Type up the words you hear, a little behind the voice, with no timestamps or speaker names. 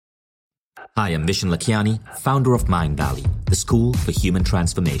Hi, I'm Vishen Lakhiani, founder of Mind Valley, the school for human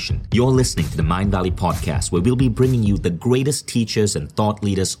transformation. You're listening to the Mind Valley podcast, where we'll be bringing you the greatest teachers and thought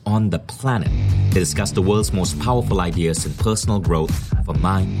leaders on the planet to discuss the world's most powerful ideas in personal growth for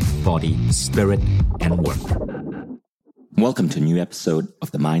mind, body, spirit, and work. Welcome to a new episode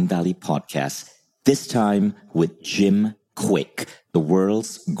of the Mind Valley podcast, this time with Jim Kwik, the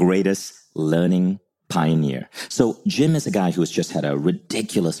world's greatest learning pioneer. So Jim is a guy who has just had a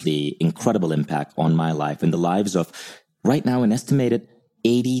ridiculously incredible impact on my life and the lives of, right now, an estimated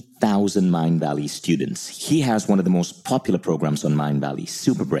 80,000 Mind Valley students. He has one of the most popular programs on Mind Valley,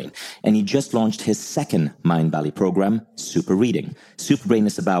 Super Brain, and he just launched his second Mind Valley program, Super Reading. Super Brain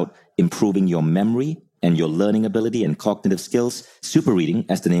is about improving your memory and your learning ability and cognitive skills. Super Reading,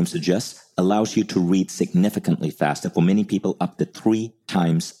 as the name suggests, allows you to read significantly faster, for many people up to 3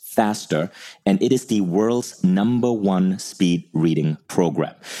 times faster, and it is the world's #1 speed reading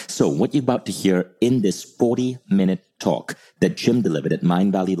program. So what you're about to hear in this 40-minute talk that Jim delivered at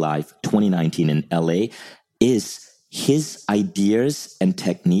Mind Valley Live 2019 in LA is his ideas and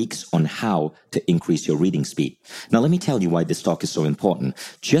techniques on how to increase your reading speed. Now, let me tell you why this talk is so important.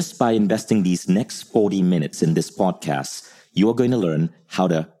 Just by investing these next 40 minutes in this podcast, you are going to learn how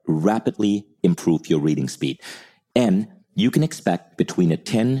to rapidly improve your reading speed. And you can expect between a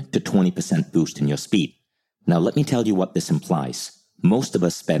 10 to 20% boost in your speed. Now, let me tell you what this implies. Most of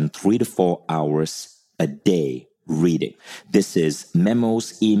us spend 3 to 4 hours a day reading. This is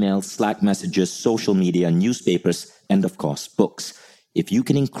memos, emails, Slack messages, social media, newspapers, and of course, books. If you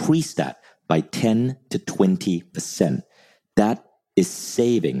can increase that by 10 to 20%, that is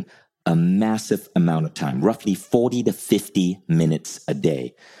saving a massive amount of time, roughly 40 to 50 minutes a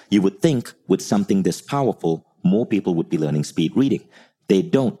day. You would think with something this powerful, more people would be learning speed reading. They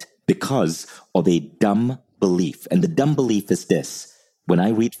don't, because of a dumb belief. And the dumb belief is this: when I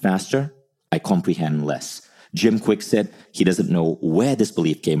read faster, I comprehend less. Jim Kwik said he doesn't know where this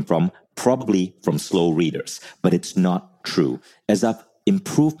belief came from, probably from slow readers, but it's not true. As I've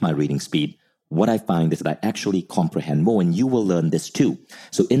improved my reading speed, what I find is that I actually comprehend more, and you will learn this too.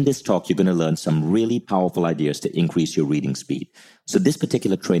 So in this talk, you're going to learn some really powerful ideas to increase your reading speed. So this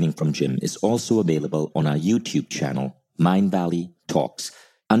particular training from Jim is also available on our YouTube channel, Mind Valley Talks,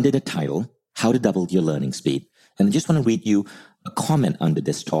 under the title, How to Double Your Learning Speed. And I just want to read you a comment under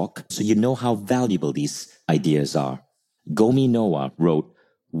this talk so you know how valuable these ideas are. Gomi Noah wrote,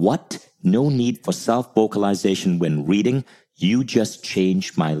 "What? No need for self-vocalization when reading? You just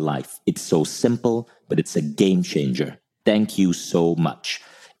changed my life. It's so simple, but it's a game changer. Thank you so much."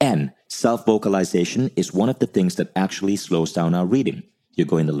 And self-vocalization is one of the things that actually slows down our reading. You're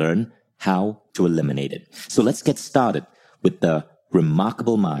going to learn how to eliminate it. So let's get started with the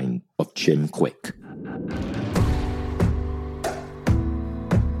remarkable mind of Jim Kwik.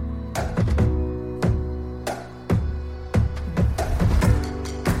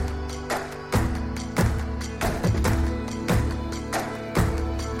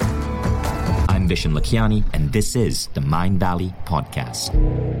 Vishen Lakhiani, and this is the Mind Valley podcast.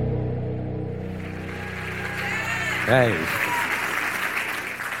 Hey.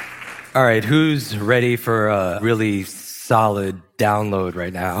 All right, who's ready for a really solid download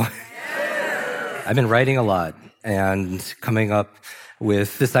right now? I've been writing a lot and coming up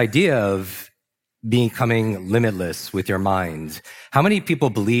with this idea of becoming limitless with your mind. How many people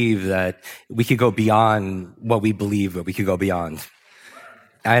believe that we could go beyond what we believe that we could go beyond?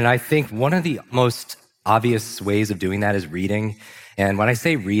 And I think one of the most obvious ways of doing that is reading. And when I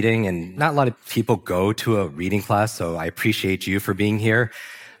say reading, and not a lot of people go to a reading class, so I appreciate you for being here.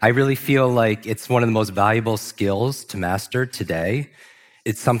 I really feel like it's one of the most valuable skills to master today.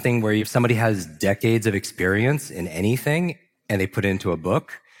 It's something where if somebody has decades of experience in anything and they put it into a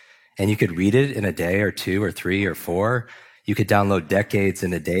book, and you could read it in a day or 2 or 3 or 4, you could download decades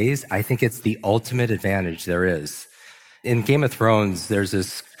into days. I think it's the ultimate advantage there is. In Game of Thrones, there's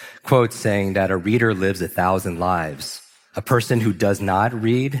this quote saying that a reader lives 1,000 lives. A person who does not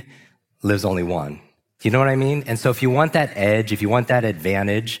read lives only one. You know what I mean? And so if you want that edge, if you want that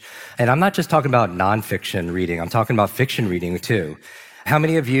advantage, and I'm not just talking about nonfiction reading, I'm talking about fiction reading too. How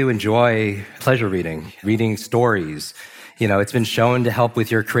many of you enjoy pleasure reading stories? You know, it's been shown to help with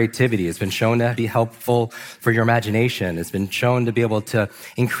your creativity. It's been shown to be helpful for your imagination. It's been shown to be able to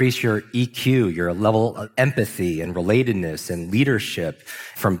increase your EQ, your level of empathy and relatedness and leadership,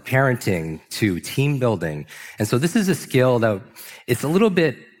 from parenting to team building. And so this is a skill that it's a little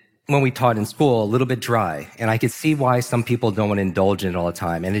bit, when we taught in school, a little bit dry. And I could see why some people don't want to indulge in it all the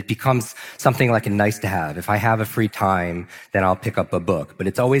time. And it becomes something like a nice to have. If I have a free time, then I'll pick up a book. But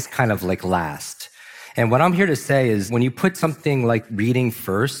it's always kind of like last. And what I'm here to say is when you put something like reading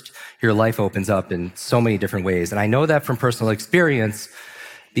first, your life opens up in so many different ways. And I know that from personal experience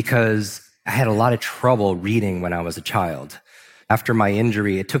because I had a lot of trouble reading when I was a child. After my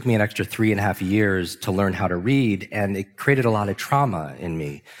injury, it took me an extra 3.5 years to learn how to read, and it created a lot of trauma in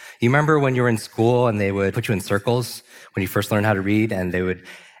me. You remember when you were in school and they would put you in circles when you first learned how to read, and they would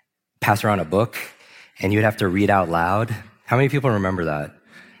pass around a book and you'd have to read out loud? How many people remember that?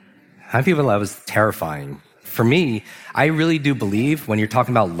 How many people? That was terrifying. For me, I really do believe when you're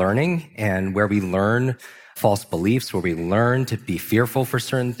talking about learning and where we learn false beliefs, where we learn to be fearful for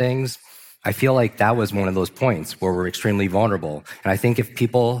certain things, I feel like that was one of those points where we're extremely vulnerable. And I think if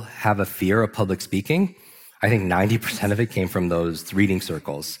people have a fear of public speaking, I think 90% of it came from those reading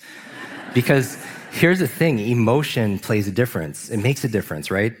circles. Because here's the thing, emotion plays a difference. It makes a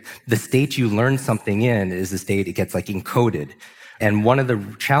difference, right? The state you learn something in is the state it gets like encoded. And one of the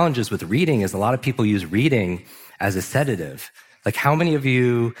challenges with reading is a lot of people use reading as a sedative. Like how many of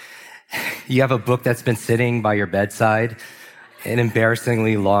you have a book that's been sitting by your bedside an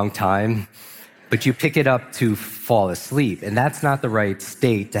embarrassingly long time, but you pick it up to fall asleep. And that's not the right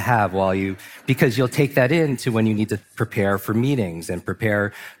state to have because you'll take that into when you need to prepare for meetings and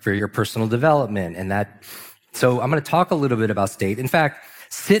prepare for your personal development. So I'm going to talk a little bit about state. In fact,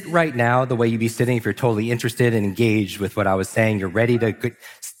 sit right now the way you'd be sitting if you're totally interested and engaged with what I was saying. You're ready to,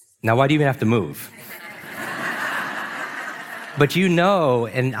 now why do you even have to move? But and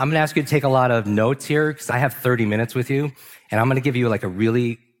I'm going to ask you to take a lot of notes here because I have 30 minutes with you. And I'm going to give you like a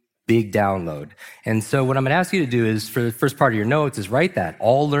really big download. And so what I'm going to ask you to do is for the first part of your notes is write that.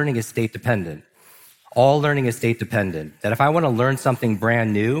 All learning is state dependent. All learning is state dependent. That if I want to learn something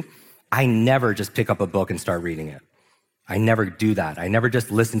brand new, I never just pick up a book and start reading it. I never do that. I never just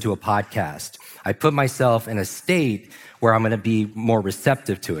listen to a podcast. I put myself in a state where I'm going to be more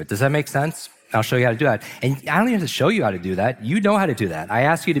receptive to it. Does that make sense? I'll show you how to do that. And I don't even have to show you how to do that. You know how to do that. I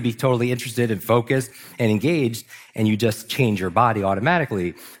ask you to be totally interested and focused and engaged, and you just change your body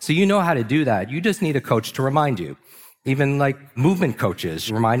automatically. So you know how to do that. You just need a coach to remind you. Even like movement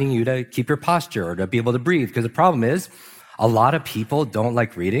coaches reminding you to keep your posture or to be able to breathe. Because the problem is, a lot of people don't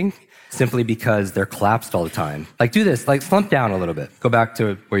like reading simply because they're collapsed all the time. Like do this, like slump down a little bit. Go back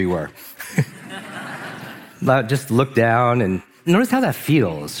to where you were. Just look down and notice how that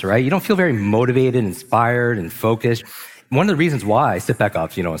feels, right? You don't feel very motivated, inspired, and focused. One of the reasons why, sit back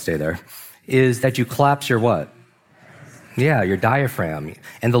up so you don't want to stay there, is that you collapse your what? Yeah, your diaphragm.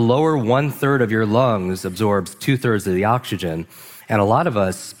 And the lower 1/3 of your lungs absorbs 2/3 of the oxygen. And a lot of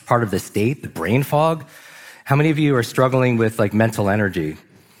us, part of the state, the brain fog, how many of you are struggling with like mental energy?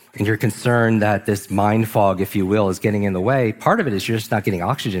 And you're concerned that this mind fog, if you will, is getting in the way. Part of it is you're just not getting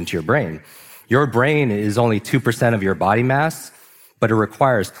oxygen to your brain. Your brain is only 2% of your body mass, but it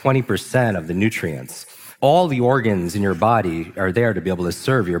requires 20% of the nutrients. All the organs in your body are there to be able to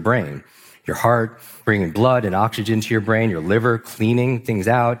serve your brain. Your heart, bringing blood and oxygen to your brain, your liver, cleaning things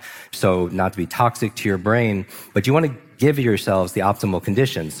out, so not to be toxic to your brain. But you want to give yourselves the optimal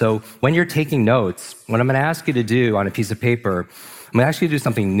conditions. So when you're taking notes, what I'm going to ask you to do on a piece of paper, I'm going to ask you to do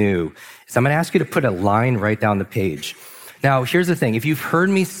something new. So I'm going to ask you to put a line right down the page. Now, here's the thing. If you've heard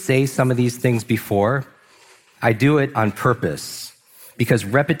me say some of these things before, I do it on purpose because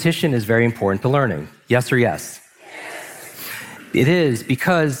repetition is very important to learning. Yes or yes? Yes. It is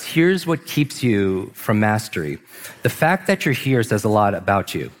because here's what keeps you from mastery. The fact that you're here says a lot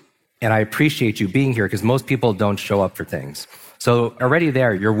about you. And I appreciate you being here because most people don't show up for things. So already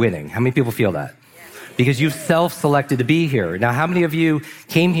there, you're winning. How many people feel that? Because you've self-selected to be here. Now, how many of you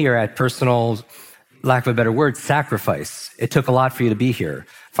came here at personal, lack of a better word, sacrifice? It took a lot for you to be here,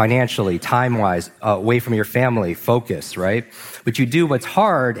 financially, time-wise, away from your family, focus, right? But you do what's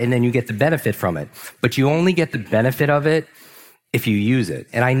hard, and then you get the benefit from it. But you only get the benefit of it if you use it.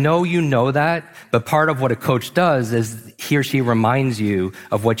 And I know you know that, but part of what a coach does is he or she reminds you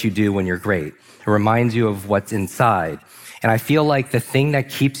of what you do when you're great. It reminds you of what's inside. And I feel like the thing that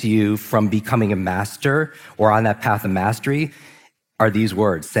keeps you from becoming a master or on that path of mastery are these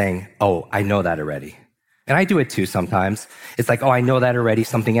words saying, oh, I know that already. And I do it too sometimes. It's like, oh, I know that already,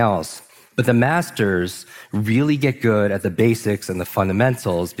 something else. But the masters really get good at the basics and the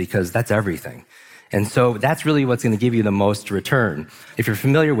fundamentals because that's everything. And so that's really what's going to give you the most return. If you're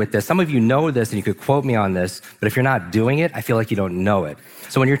familiar with this, some of you know this and you could quote me on this, but if you're not doing it, I feel like you don't know it.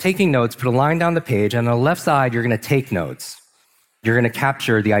 So when you're taking notes, put a line down the page, and on the left side, you're going to take notes. You're going to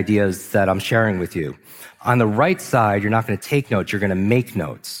capture the ideas that I'm sharing with you. On the right side, you're not going to take notes, you're going to make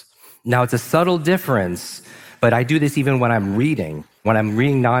notes. Now, it's a subtle difference, but I do this even when I'm reading. When I'm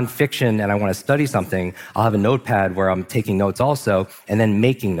reading nonfiction and I want to study something, I'll have a notepad where I'm taking notes also, and then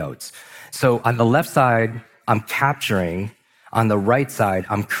making notes. So on the left side, I'm capturing. On the right side,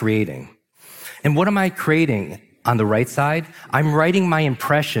 I'm creating. And what am I creating on the right side? I'm writing my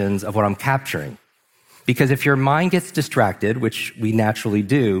impressions of what I'm capturing. Because if your mind gets distracted, which we naturally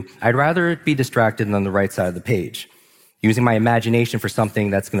do, I'd rather it be distracted than on the right side of the page, using my imagination for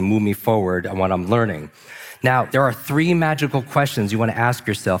something that's going to move me forward on what I'm learning. Now, there are 3 magical questions you want to ask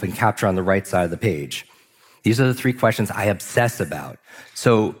yourself and capture on the right side of the page. These are the 3 questions I obsess about.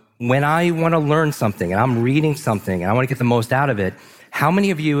 So when I want to learn something and I'm reading something and I want to get the most out of it, how many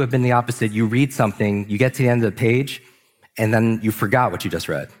of you have been the opposite? You read something, you get to the end of the page, and then you forgot what you just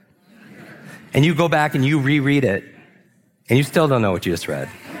read. And you go back and you reread it, and you still don't know what you just read.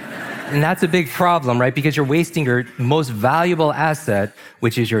 And that's a big problem, right? Because you're wasting your most valuable asset,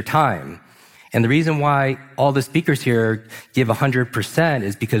 which is your time. And the reason why all the speakers here give 100%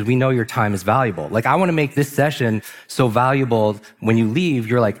 is because we know your time is valuable. Like, I want to make this session so valuable when you leave,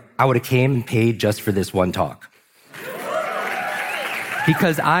 you're like, I would have came and paid just for this one talk.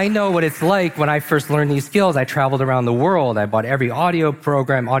 Because I know what it's like when I first learned these skills. I traveled around the world. I bought every audio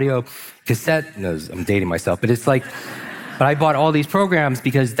program, audio cassette. No, I'm dating myself, but it's like, but I bought all these programs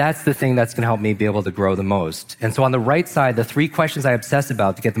because that's the thing that's going to help me be able to grow the most. And so on the right side, the 3 questions I obsess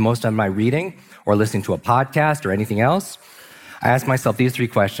about to get the most out of my reading or listening to a podcast or anything else, I ask myself these 3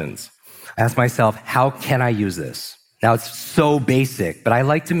 questions. I ask myself, how can I use this? Now, it's so basic, but I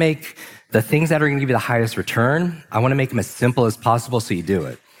like to make the things that are going to give you the highest return, I want to make them as simple as possible so you do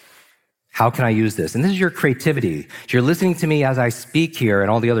it. How can I use this? And this is your creativity. You're listening to me as I speak here and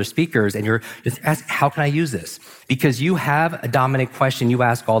all the other speakers, and you're just asking, how can I use this? Because you have a dominant question you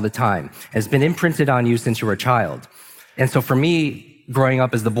ask all the time. And it's been imprinted on you since you were a child. And so for me, growing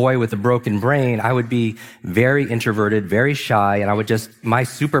up as the boy with the broken brain, I would be very introverted, very shy, and my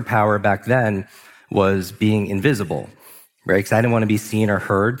superpower back then was being invisible. Right? Because I didn't want to be seen or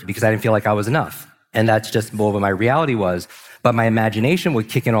heard because I didn't feel like I was enough. And that's just what my reality was. But my imagination would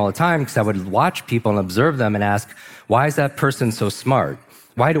kick in all the time because I would watch people and observe them and ask, why is that person so smart?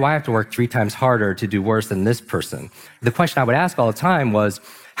 Why do I have to work 3 times harder to do worse than this person? The question I would ask all the time was,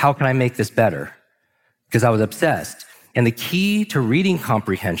 how can I make this better? Because I was obsessed. And the key to reading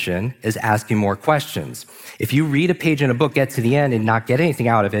comprehension is asking more questions. If you read a page in a book, get to the end and not get anything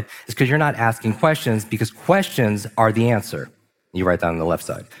out of it, it's because you're not asking questions, because questions are the answer. You write that on the left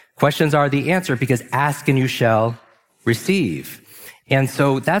side. Questions are the answer because ask and you shall receive. And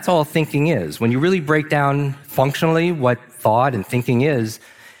so that's all thinking is. When you really break down functionally what thought and thinking is,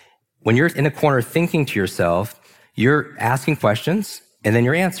 when you're in a corner thinking to yourself, you're asking questions and then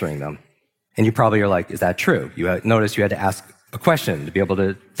you're answering them. And you probably are like, is that true? You notice you had to ask a question to be able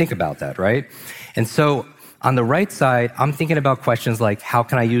to think about that, right? And so on the right side, I'm thinking about questions like, how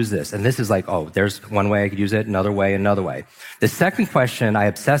can I use this? And this is like, oh, there's one way I could use it, another way, another way. The second question I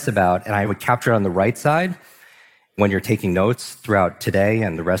obsess about, and I would capture it on the right side when you're taking notes throughout today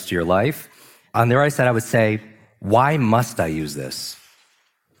and the rest of your life. On the right side, I would say, why must I use this?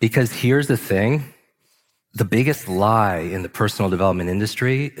 Because here's the thing. The biggest lie in the personal development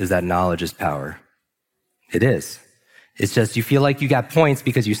industry is that knowledge is power. It is. It's just you feel like you got points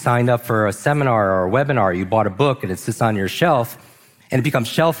because you signed up for a seminar or a webinar, you bought a book and it sits on your shelf and it becomes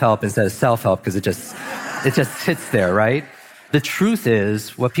shelf help instead of self-help because it just sits there, right? The truth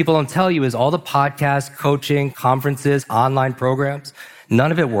is, what people don't tell you is all the podcasts, coaching, conferences, online programs,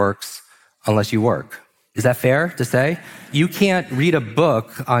 none of it works unless you work. Is that fair to say? You can't read a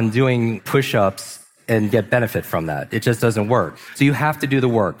book on doing push-ups and get benefit from that. It just doesn't work. So you have to do the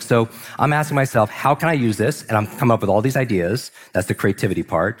work. So I'm asking myself, how can I use this? And I'm coming up with all these ideas. That's the creativity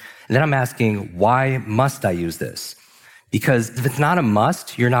part. And then I'm asking, why must I use this? Because if it's not a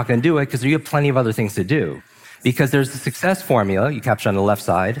must, you're not going to do it because you have plenty of other things to do. Because there's the success formula you capture on the left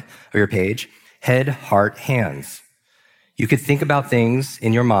side of your page, head, heart, hands. You could think about things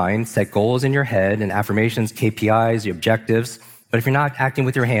in your mind, set goals in your head and affirmations, KPIs, your objectives. But if you're not acting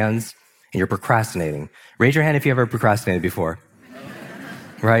with your hands, and you're procrastinating. Raise your hand if you ever procrastinated before.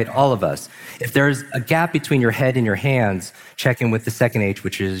 Right? All of us. If there's a gap between your head and your hands, check in with the second H,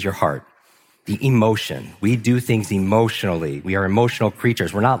 which is your heart. The emotion. We do things emotionally. We are emotional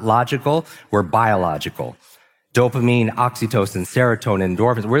creatures. We're not logical. We're biological. Dopamine, oxytocin, serotonin,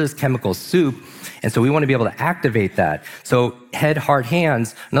 endorphins. We're this chemical soup. And so we want to be able to activate that. So head, heart,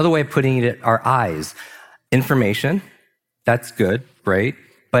 hands. Another way of putting it are eyes. Information. That's good. Great.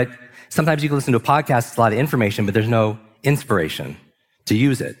 But sometimes you can listen to a podcast, it's a lot of information, but there's no inspiration to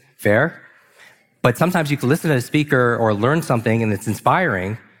use it. Fair? But sometimes you can listen to a speaker or learn something and it's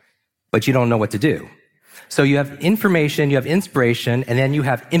inspiring, but you don't know what to do. So you have information, you have inspiration, and then you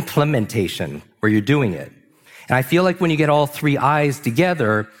have implementation where you're doing it. And I feel like when you get all 3 I's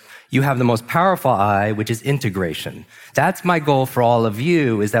together, You have the most powerful I, which is integration. That's my goal for all of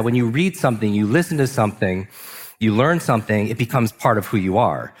you, is that when you read something, you listen to something, you learn something, it becomes part of who you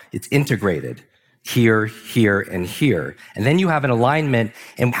are. It's integrated here, here, and here. And then you have an alignment,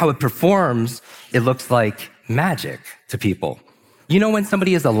 and how it performs, it looks like magic to people. You know, when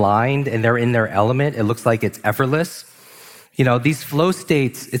somebody is aligned and they're in their element, it looks like it's effortless. You know, these flow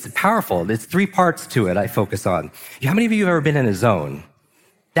states, it's powerful. There's 3 parts to it I focus on. How many of you have ever been in a zone?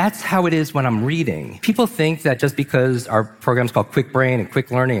 That's how it is when I'm reading. People think that just because our program's called Kwik Brain and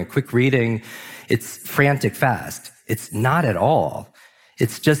Quick Learning and Quick Reading, it's frantic fast. It's not at all.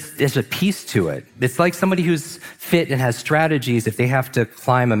 It's just, there's a piece to it. It's like somebody who's fit and has strategies. If they have to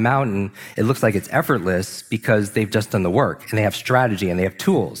climb a mountain, it looks like it's effortless because they've just done the work and they have strategy and they have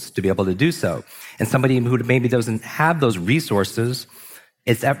tools to be able to do so. And somebody who maybe doesn't have those resources,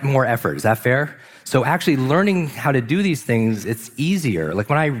 it's more effort. Is that fair? So actually learning how to do these things, it's easier. Like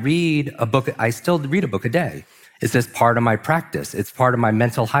when I read a book, I still read a book a day. It's just part of my practice. It's part of my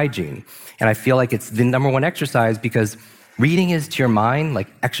mental hygiene. And I feel like it's the number one exercise because reading is to your mind, like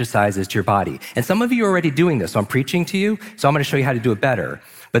exercise is to your body. And some of you are already doing this, so I'm preaching to you, so I'm going to show you how to do it better.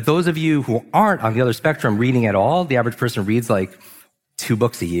 But those of you who aren't on the other spectrum reading at all, the average person reads like 2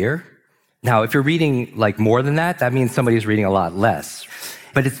 books a year. Now, if you're reading like more than that, that means somebody's reading a lot less.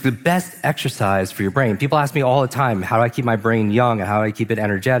 But it's the best exercise for your brain. People ask me all the time, how do I keep my brain young and how do I keep it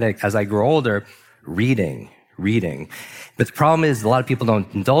energetic as I grow older? Reading. But the problem is a lot of people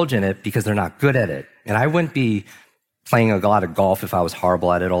don't indulge in it because they're not good at it. And I wouldn't be playing a lot of golf if I was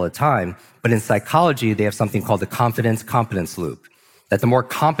horrible at it all the time. But in psychology, they have something called the confidence-competence loop. That the more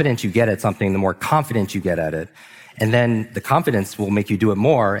competent you get at something, the more confident you get at it. And then the confidence will make you do it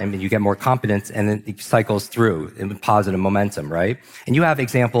more, and you get more competence, and then it cycles through in positive momentum, right? And you have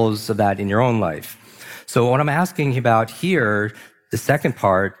examples of that in your own life. So what I'm asking about here, the second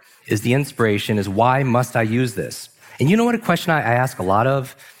part, is the inspiration, is why must I use this? And you know what a question I ask a lot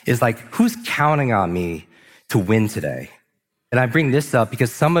of is like, who's counting on me to win today? And I bring this up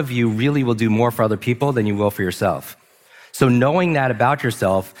because some of you really will do more for other people than you will for yourself. So knowing that about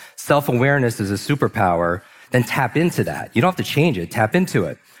yourself, self-awareness is a superpower, then tap into that. You don't have to change it, tap into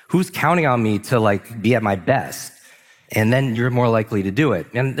it. Who's counting on me to like be at my best? And then you're more likely to do it.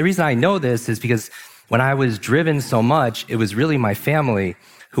 And the reason I know this is because when I was driven so much, it was really my family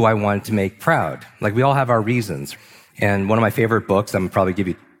who I wanted to make proud. Like we all have our reasons. And one of my favorite books, I'm gonna probably give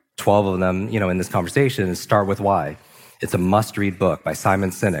you 12 of them, in this conversation, is Start With Why. It's a must-read book by Simon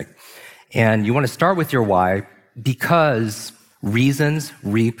Sinek. And you want to start with your why because reasons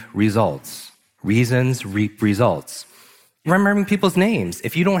reap results. Reasons reap results. Remembering people's names.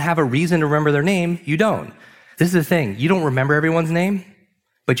 If you don't have a reason to remember their name, you don't. This is the thing. You don't remember everyone's name,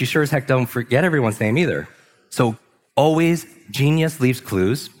 but you sure as heck don't forget everyone's name either. So always, genius leaves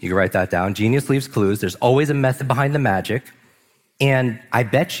clues. You can write that down. Genius leaves clues. There's always a method behind the magic. And I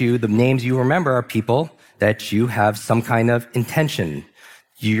bet you the names you remember are people that you have some kind of intention.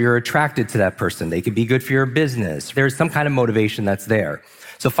 You're attracted to that person. They could be good for your business. There's some kind of motivation that's there.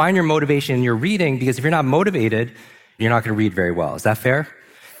 So find your motivation in your reading, because if you're not motivated, you're not going to read very well. Is that fair?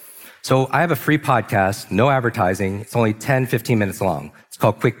 So I have a free podcast, no advertising. It's only 10, 15 minutes long. It's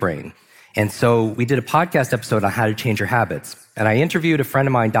called Kwik Brain. And so we did a podcast episode on how to change your habits. And I interviewed a friend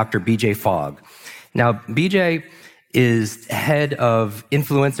of mine, Dr. BJ Fogg. Now, BJ is head of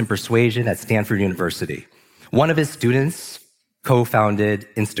influence and persuasion at Stanford University. One of his students co-founded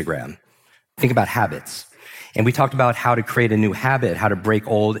Instagram. Think about habits. And we talked about how to create a new habit, how to break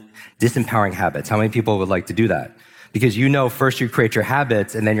old disempowering habits. How many people would like to do that? Because first you create your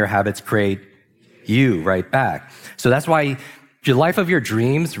habits and then your habits create you right back. So that's why the life of your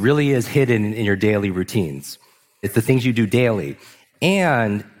dreams really is hidden in your daily routines. It's the things you do daily.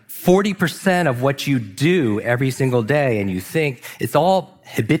 And 40% of what you do every single day and you think, it's all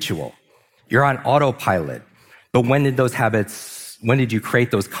habitual. You're on autopilot. But when did you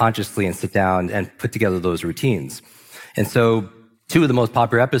create those consciously and sit down and put together those routines? And so 2 of the most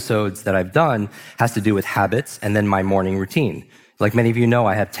popular episodes that I've done has to do with habits and then my morning routine. Like many of you know,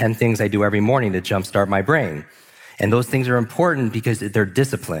 I have 10 things I do every morning to jumpstart my brain. And those things are important because they're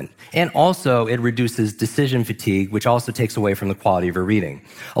discipline. And also, it reduces decision fatigue, which also takes away from the quality of your reading.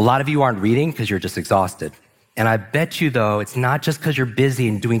 A lot of you aren't reading because you're just exhausted. And I bet you, though, it's not just because you're busy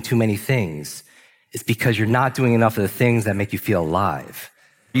and doing too many things. It's because you're not doing enough of the things that make you feel alive.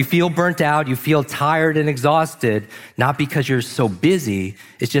 You feel burnt out, you feel tired and exhausted, not because you're so busy.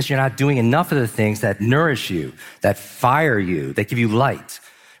 It's just you're not doing enough of the things that nourish you, that fire you, that give you light.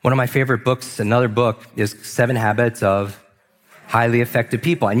 One of my favorite books, another book, is 7 Habits of highly effective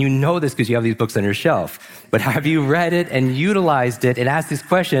people. And you know this because you have these books on your shelf. But have you read it and utilized it and asked this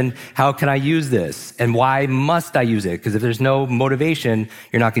question, how can I use this? And why must I use it? Because if there's no motivation,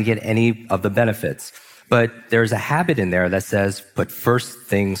 you're not going to get any of the benefits. But there's a habit in there that says, put first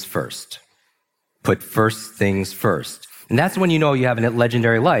things first. Put first things first. And that's when you know you have a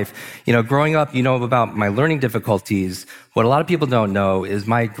legendary life. You know, growing up, you know about my learning difficulties. What a lot of people don't know is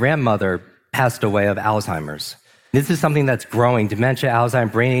my grandmother passed away of Alzheimer's. This is something that's growing, dementia,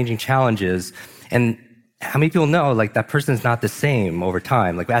 Alzheimer's, brain aging challenges. And how many people know, like, that person's not the same over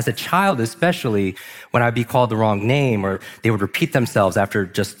time? Like, as a child, especially, when I'd be called the wrong name or they would repeat themselves after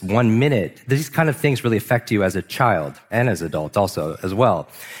just 1 minute, these kind of things really affect you as a child and as adults also as well.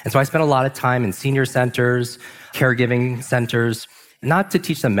 And so I spent a lot of time in senior centers, caregiving centers, not to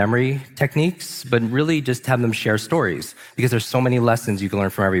teach them memory techniques, but really just have them share stories because there's so many lessons you can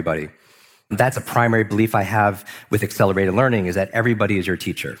learn from everybody. That's a primary belief I have with accelerated learning is that everybody is your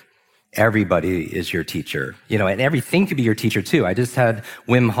teacher. Everybody is your teacher, you know, and everything could be your teacher too. I just had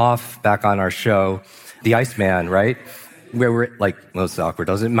Wim Hof back on our show, the Iceman, right? Where we're like, well, it's awkward.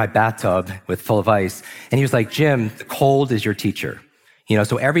 I was in my bathtub full of ice. And he was like, Jim, the cold is your teacher. You know,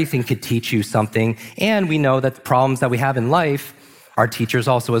 so everything could teach you something. And we know that the problems that we have in life are teachers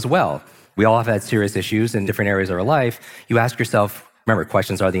also as well. We all have had serious issues in different areas of our life. You ask yourself, remember,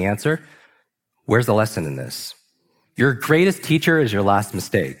 questions are the answer. Where's the lesson in this? Your greatest teacher is your last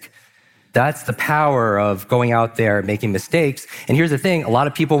mistake. That's the power of going out there making mistakes. And here's the thing, a lot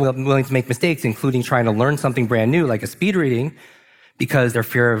of people are willing to make mistakes, including trying to learn something brand new, like a speed reading, because they're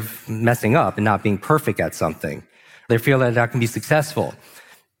fear of messing up and not being perfect at something. They feel that that can be successful.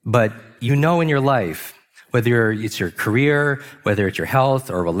 But you know in your life, whether it's your career, whether it's your health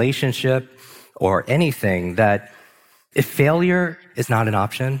or relationship or anything, that if failure is not an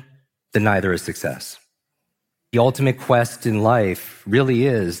option, then neither is success. The ultimate quest in life really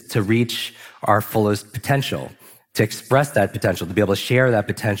is to reach our fullest potential, to express that potential, to be able to share that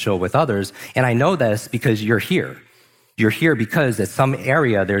potential with others. And I know this because you're here. You're here because at some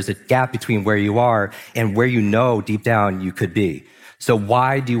area, there's a gap between where you are and where you know deep down you could be. So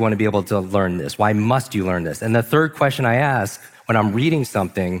why do you want to be able to learn this? Why must you learn this? And the third question I ask when I'm reading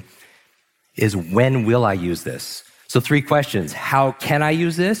something is, when will I use this? So 3 questions. How can I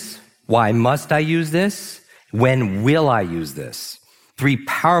use this? Why must I use this? When will I use this? 3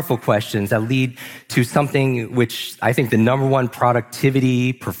 powerful questions that lead to something which I think the number one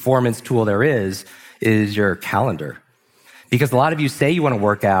productivity performance tool there is your calendar. Because a lot of you say you want to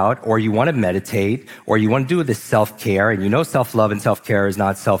work out or you want to meditate or you want to do this self-care, and you know self-love and self-care is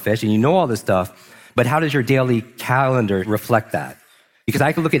not selfish and you know all this stuff, but how does your daily calendar reflect that? Because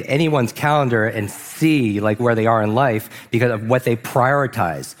I can look at anyone's calendar and see like where they are in life because of what they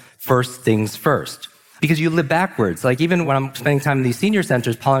prioritize. First things first. Because you live backwards. Like even when I'm spending time in these senior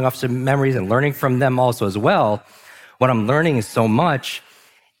centers, pulling off some memories and learning from them also as well, what I'm learning is so much.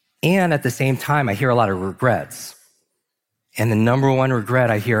 And at the same time, I hear a lot of regrets. And the number one regret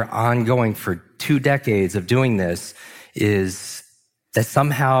I hear ongoing for 2 decades of doing this is that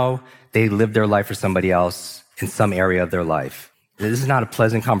somehow they lived their life for somebody else in some area of their life. This is not a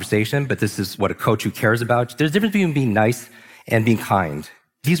pleasant conversation, but this is what a coach who cares about. There's a difference between being nice and being kind.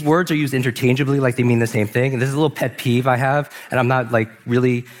 These words are used interchangeably like they mean the same thing. And this is a little pet peeve I have. And I'm not like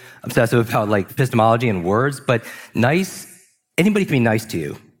really obsessive about like epistemology and words, but nice, anybody can be nice to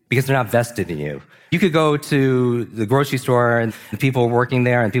you because they're not vested in you. You could go to the grocery store and the people working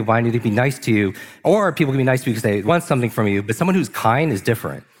there and people behind you, they'd be nice to you. Or people can be nice to you because they want something from you. But someone who's kind is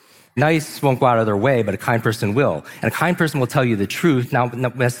different. Nice won't go out of their way, but a kind person will. And a kind person will tell you the truth, not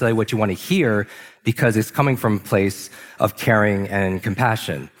necessarily what you want to hear, because it's coming from a place of caring and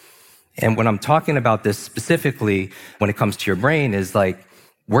compassion. And when I'm talking about this specifically, when it comes to your brain, is like,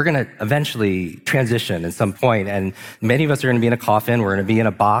 we're going to eventually transition at some point, and many of us are going to be in a coffin, we're going to be in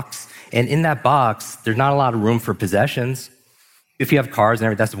a box, and in that box, there's not a lot of room for possessions. If you have cars and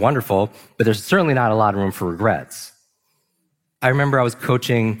everything, that's wonderful, but there's certainly not a lot of room for regrets. I remember I was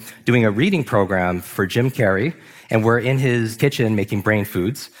doing a reading program for Jim Carrey, and we're in his kitchen making brain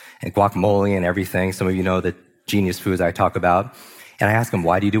foods and guacamole and everything. Some of you know the genius foods I talk about. And I asked him,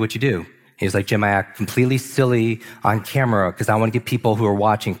 why do you do what you do? He was like, Jim, I act completely silly on camera because I want to give people who are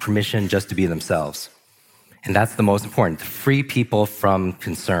watching permission just to be themselves. And that's the most important, to free people from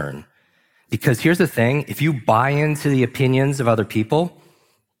concern. Because here's the thing, if you buy into the opinions of other people,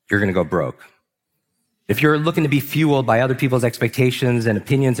 you're going to go broke. If you're looking to be fueled by other people's expectations and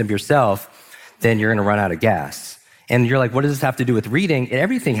opinions of yourself, then you're going to run out of gas. And you're like, what does this have to do with reading? And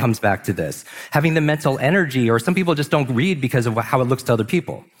everything comes back to this. Having the mental energy, or some people just don't read because of how it looks to other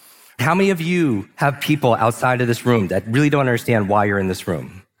people. How many of you have people outside of this room that really don't understand why you're in this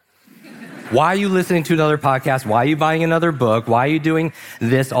room? Why are you listening to another podcast? Why are you buying another book? Why are you doing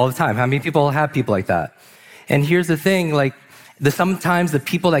this all the time? How many people have people like that? And here's the thing, sometimes the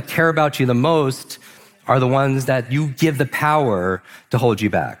people that care about you the most are the ones that you give the power to hold you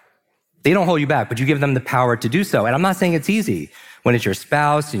back. They don't hold you back, but you give them the power to do so. And I'm not saying it's easy. When it's your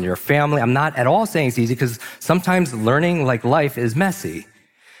spouse and your family, I'm not at all saying it's easy because sometimes learning like life is messy.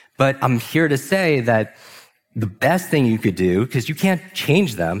 But I'm here to say that the best thing you could do, because you can't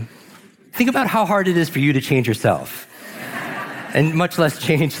change them, think about how hard it is for you to change yourself and much less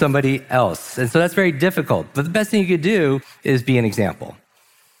change somebody else. And so that's very difficult. But the best thing you could do is be an example.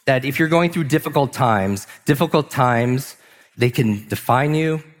 That if you're going through difficult times, they can define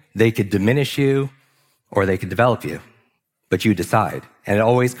you, they could diminish you, or they could develop you. But you decide. And it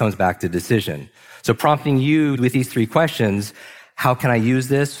always comes back to decision. So prompting you with these 3 questions, how can I use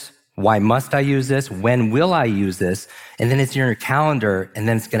this? Why must I use this? When will I use this? And then it's in your calendar, and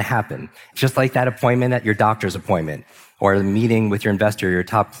then it's going to happen. Just like that appointment at your doctor's appointment, or the meeting with your investor, your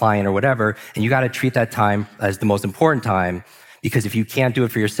top client, or whatever. And you got to treat that time as the most important time, because if you can't do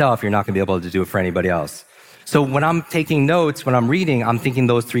it for yourself, you're not going to be able to do it for anybody else. So when I'm taking notes, when I'm reading, I'm thinking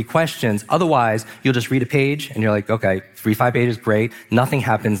those 3 questions. Otherwise, you'll just read a page and you're like, okay, 5 pages, great. Nothing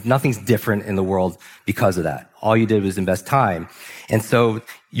happens. Nothing's different in the world because of that. All you did was invest time. And so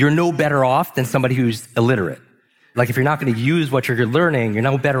you're no better off than somebody who's illiterate. Like if you're not going to use what you're learning, you're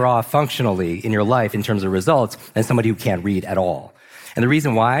no better off functionally in your life in terms of results than somebody who can't read at all. And the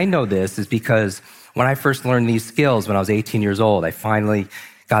reason why I know this is because when I first learned these skills when I was 18 years old, I finally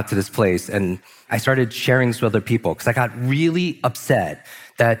got to this place and I started sharing this with other people because I got really upset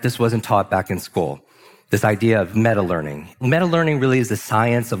that this wasn't taught back in school. This idea of meta-learning. Meta-learning really is the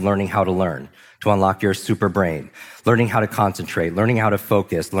science of learning how to learn, to unlock your super brain, learning how to concentrate, learning how to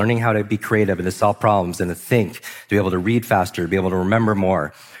focus, learning how to be creative and to solve problems and to think, to be able to read faster, to be able to remember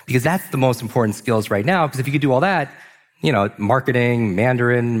more. Because that's the most important skills right now, because if you could do all that, marketing,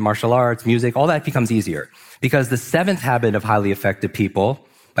 Mandarin, martial arts, music, all that becomes easier. Because the 7th habit of highly effective people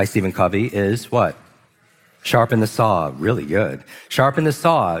by Stephen Covey is what? Sharpen the saw. Really good. Sharpen the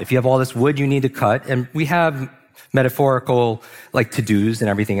saw. If you have all this wood you need to cut, and we have metaphorical to-dos and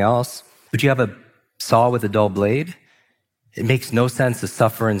everything else, but you have a saw with a dull blade, it makes no sense to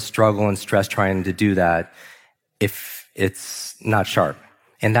suffer and struggle and stress trying to do that if it's not sharp.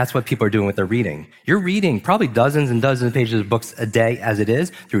 And that's what people are doing with their reading. You're reading probably dozens and dozens of pages of books a day as it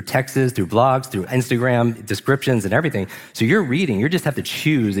is, through texts, through blogs, through Instagram, descriptions and everything. So you're reading, you just have to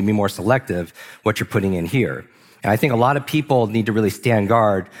choose and be more selective what you're putting in here. And I think a lot of people need to really stand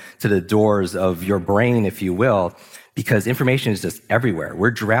guard to the doors of your brain, if you will, because information is just everywhere.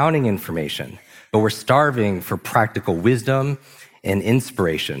 We're drowning in information, but we're starving for practical wisdom and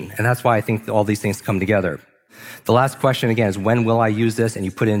inspiration. And that's why I think all these things come together. The last question, again, is when will I use this? And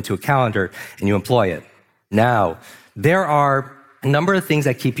you put it into a calendar and you employ it. Now, there are a number of things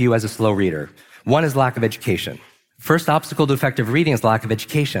that keep you as a slow reader. One is lack of education. First obstacle to effective reading is lack of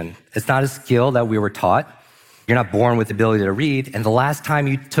education. It's not a skill that we were taught. You're not born with the ability to read. And the last time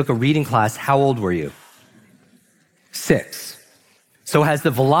you took a reading class, how old were you? 6. So has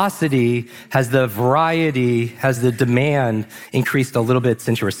the velocity, has the variety, has the demand increased a little bit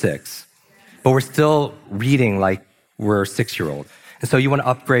since you were 6? But we're still reading like we're a 6-year-old. And so you want to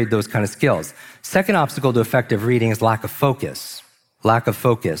upgrade those kind of skills. Second obstacle to effective reading is lack of focus. Lack of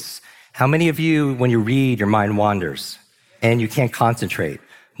focus. How many of you, when you read, your mind wanders and you can't concentrate?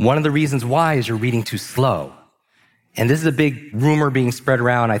 One of the reasons why is you're reading too slow. And this is a big rumor being spread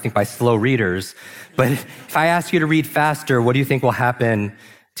around, I think, by slow readers. But if I ask you to read faster, what do you think will happen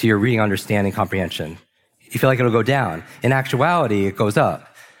to your reading, understanding, comprehension? You feel like it'll go down. In actuality, it goes up.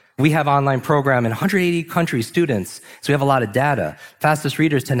 We have online program in 180 countries, students, so we have a lot of data. Fastest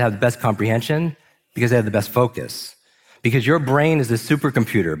readers tend to have the best comprehension because they have the best focus. Because your brain is a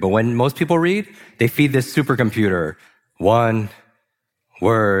supercomputer, but when most people read, they feed this supercomputer one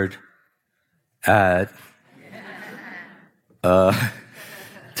word at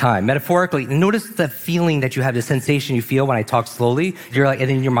time. Metaphorically, notice the feeling that you have, the sensation you feel when I talk slowly. You're like, and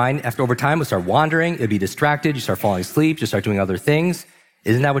in your mind, after over time, it'll start wandering, it'll be distracted, you start falling asleep, you start doing other things.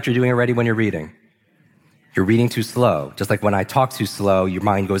 Isn't that what you're doing already when you're reading? You're reading too slow. Just like when I talk too slow, your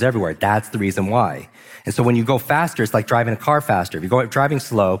mind goes everywhere. That's the reason why. And so when you go faster, it's like driving a car faster. If you go driving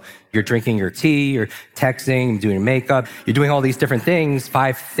slow, you're drinking your tea, you're texting, doing your makeup, you're doing all these different things,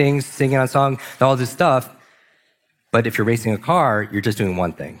 5 things, singing on a song, all this stuff. But if you're racing a car, you're just doing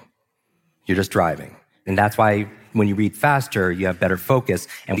one thing. You're just driving. And that's why when you read faster, you have better focus.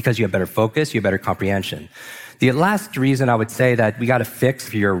 And because you have better focus, you have better comprehension. The last reason I would say that we got to fix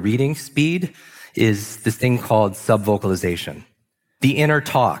for your reading speed is this thing called subvocalization, the inner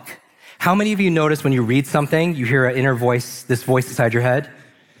talk. How many of you notice when you read something, you hear an inner voice, this voice inside your head,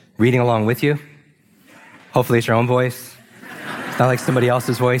 reading along with you? Hopefully it's your own voice. It's not like somebody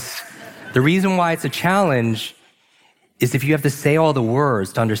else's voice. The reason why it's a challenge is if you have to say all the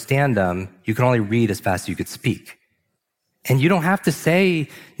words to understand them, you can only read as fast as you could speak. And you don't have to say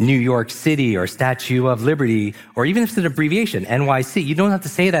New York City or Statue of Liberty, or even if it's an abbreviation, NYC. You don't have to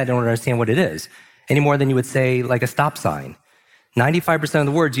say that in order to understand what it is, any more than you would say like a stop sign. 95% of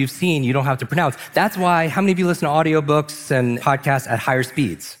the words you've seen, you don't have to pronounce. That's why, how many of you listen to audiobooks and podcasts at higher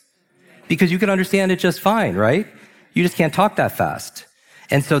speeds? Because you can understand it just fine, right? You just can't talk that fast.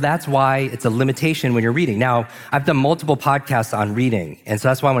 And so that's why it's a limitation when you're reading. Now, I've done multiple podcasts on reading, and so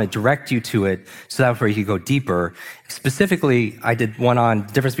that's why I want to direct you to it, so that way you can go deeper. Specifically, I did one on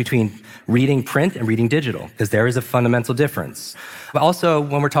the difference between reading print and reading digital, because there is a fundamental difference. But also,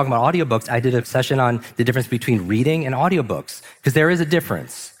 when we're talking about audiobooks, I did a session on the difference between reading and audiobooks, because there is a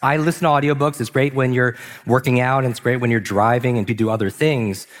difference. I listen to audiobooks. It's great when you're working out, and it's great when you're driving and you do other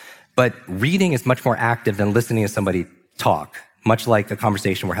things. But reading is much more active than listening to somebody talk, much like a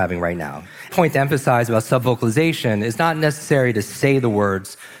conversation we're having right now. Point to emphasize about subvocalization is not necessary to say the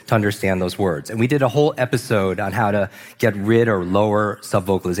words to understand those words. And we did a whole episode on how to get rid or lower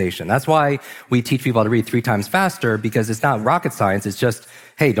subvocalization. That's why we teach people how to read 3 times faster, because it's not rocket science. It's just,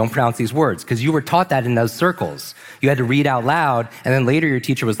 hey, don't pronounce these words. Because you were taught that in those circles. You had to read out loud, and then later your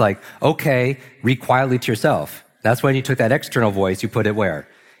teacher was like, okay, read quietly to yourself. That's when you took that external voice, you put it where?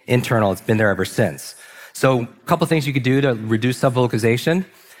 Internal. It's been there ever since. So a couple things you could do to reduce subvocalization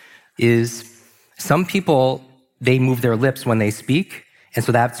is some people, they move their lips when they speak, and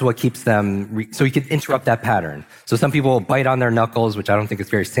so that's what keeps them, so you can interrupt that pattern. So some people will bite on their knuckles, which I don't think is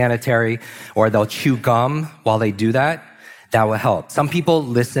very sanitary, or they'll chew gum while they do that. That will help. Some people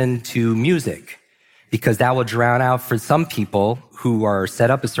listen to music, because that will drown out, for some people who are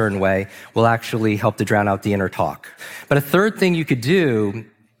set up a certain way, will actually help to drown out the inner talk. But a third thing you could do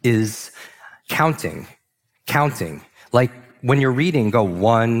is counting. Like when you're reading, go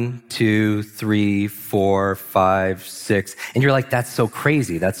 1, 2, 3, 4, 5, 6. And you're like, that's so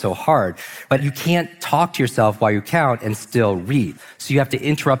crazy. That's so hard. But you can't talk to yourself while you count and still read. So you have to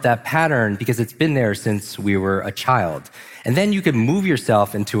interrupt that pattern, because it's been there since we were a child. And then you can move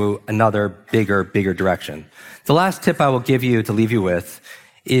yourself into another bigger direction. The last tip I will give you to leave you with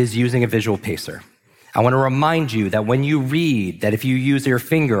is using a visual pacer. I want to remind you that when you read, that if you use your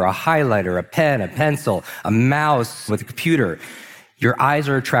finger, a highlighter, a pen, a pencil, a mouse with a computer, your eyes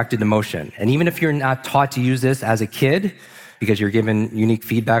are attracted to motion. And even if you're not taught to use this as a kid, because you're given unique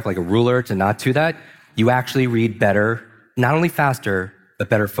feedback like a ruler to not do that, you actually read better, not only faster, but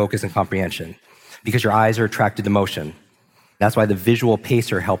better focus and comprehension, because your eyes are attracted to motion. That's why the visual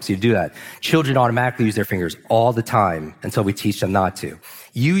pacer helps you do that. Children automatically use their fingers all the time until we teach them not to.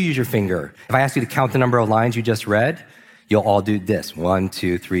 You use your finger. If I ask you to count the number of lines you just read, you'll all do this. 1,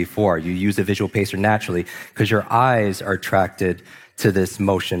 2, 3, 4. You use a visual pacer naturally because your eyes are attracted to this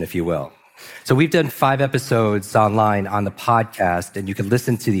motion, if you will. So we've done 5 episodes online on the podcast, and you can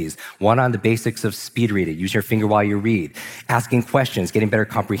listen to these. One on the basics of speed reading. Use your finger while you read. Asking questions, getting better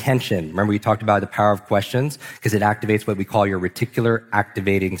comprehension. Remember we talked about the power of questions? Because it activates what we call your reticular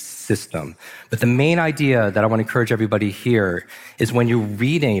activating system. But the main idea that I want to encourage everybody here is when you're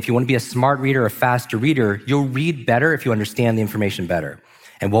reading, if you want to be a smart reader, a faster reader, you'll read better if you understand the information better.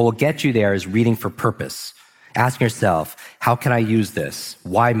 And what will get you there is reading for purpose. Asking yourself, how can I use this?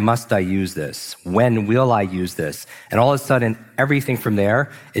 Why must I use this? When will I use this? And all of a sudden, everything from there,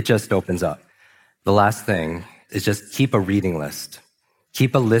 it just opens up. The last thing is just keep a reading list.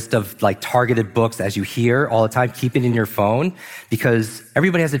 Keep a list of like targeted books as you hear all the time. Keep it in your phone, because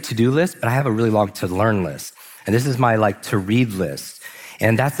everybody has a to-do list, but I have a really long to-learn list. And this is my like to-read list.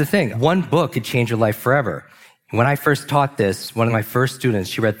 And that's the thing. One book could change your life forever. When I first taught this, one of my first students,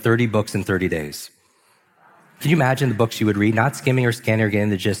 she read 30 books in 30 days. Can you imagine the books you would read? Not skimming or scanning or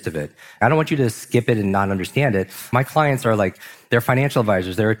getting the gist of it. I don't want you to skip it and not understand it. My clients are like, they're financial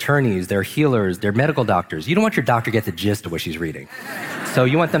advisors, they're attorneys, they're healers, they're medical doctors. You don't want your doctor to get the gist of what she's reading. So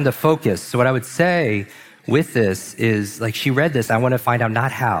you want them to focus. So what I would say with this is, like, she read this, I want to find out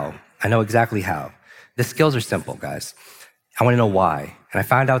not how. I know exactly how. The skills are simple, guys. I want to know why. And I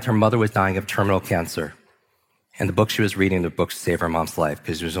found out her mother was dying of terminal cancer. And the book she was reading, the book saved her mom's life,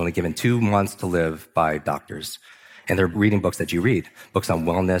 because she was only given 2 months to live by doctors. And they're reading books that you read, books on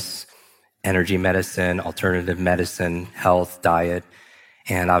wellness, energy medicine, alternative medicine, health, diet.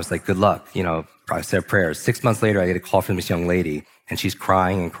 And I was like, good luck. You know, I said prayers. 6 months later, I get a call from this young lady, and she's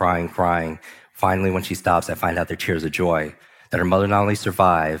crying and crying, crying Finally, when she stops, I find out they're tears of joy, that her mother not only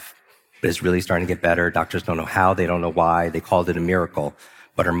survived, but is really starting to get better. Doctors don't know how, they don't know why. They called it a miracle.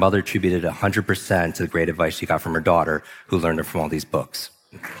 But her mother attributed 100% to the great advice she got from her daughter, who learned it from all these books.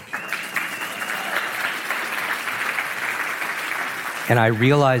 And I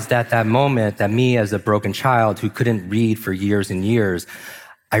realized at that moment that me, as a broken child who couldn't read for years and years,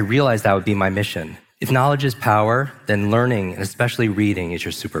 I realized that would be my mission. If knowledge is power, then learning, and especially reading, is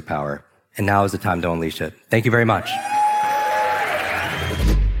your superpower. And now is the time to unleash it. Thank you very much.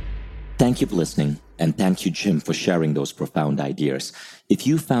 Thank you for listening, and thank you, Jim, for sharing those profound ideas. If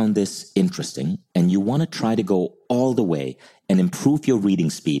you found this interesting and you want to try to go all the way and improve your reading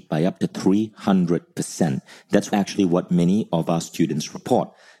speed by up to 300%, that's actually what many of our students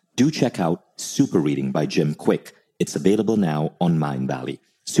report. Do check out Super Reading by Jim Kwik. It's available now on Mindvalley.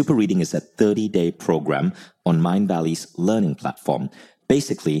 Super Reading is a 30-day program on Mindvalley's learning platform.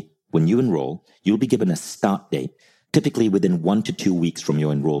 Basically, when you enroll, you'll be given a start date, typically within 1 to 2 weeks from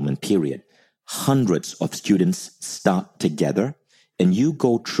your enrollment period. Hundreds of students start together, and you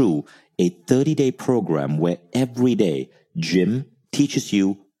go through a 30-day program where every day Jim teaches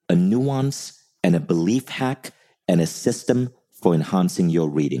you a nuance and a belief hack and a system for enhancing your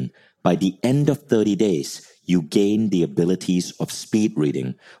reading. By the end of 30 days, you gain the abilities of speed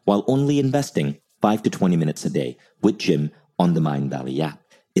reading while only investing 5 to 20 minutes a day with Jim on the Mindvalley app.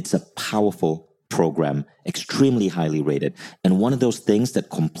 It's a powerful program, extremely highly rated, and one of those things that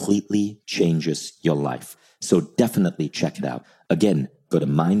completely changes your life. So definitely check it out. Again, go to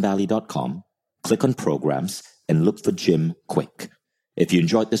mindvalley.com, click on programs, and look for Jim Kwik. If you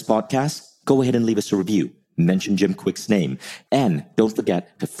enjoyed this podcast, go ahead and leave us a review. Mention Jim Kwik's name. And don't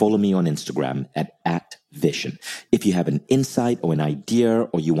forget to follow me on Instagram at @Vision. If you have an insight or an idea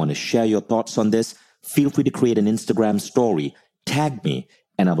or you want to share your thoughts on this, feel free to create an Instagram story. Tag me,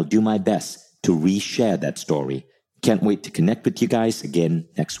 and I will do my best to reshare that story. Can't wait to connect with you guys again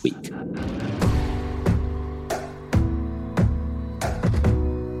next week.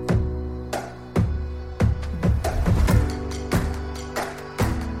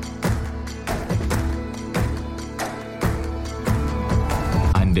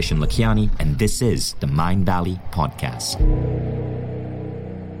 I'm Vishen Lakhiani, and this is the Mindvalley Podcast.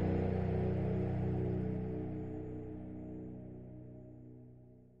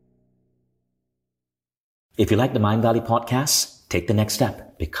 If you like the Mindvalley Podcast, take the next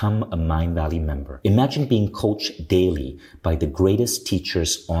step. Become a Mindvalley member. Imagine being coached daily by the greatest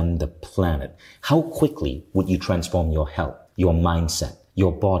teachers on the planet. How quickly would you transform your health, your mindset,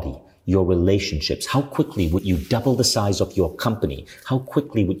 your body, your relationships? How quickly would you double the size of your company? How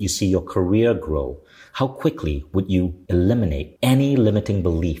quickly would you see your career grow? How quickly would you eliminate any limiting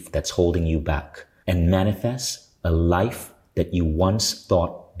belief that's holding you back and manifest a life that you once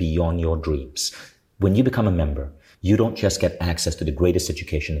thought beyond your dreams? When you become a member, you don't just get access to the greatest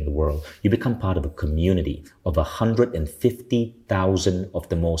education in the world. You become part of a community of 150,000 of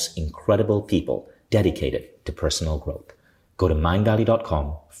the most incredible people dedicated to personal growth. Go to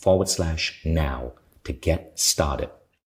mindvalley.com/now to get started.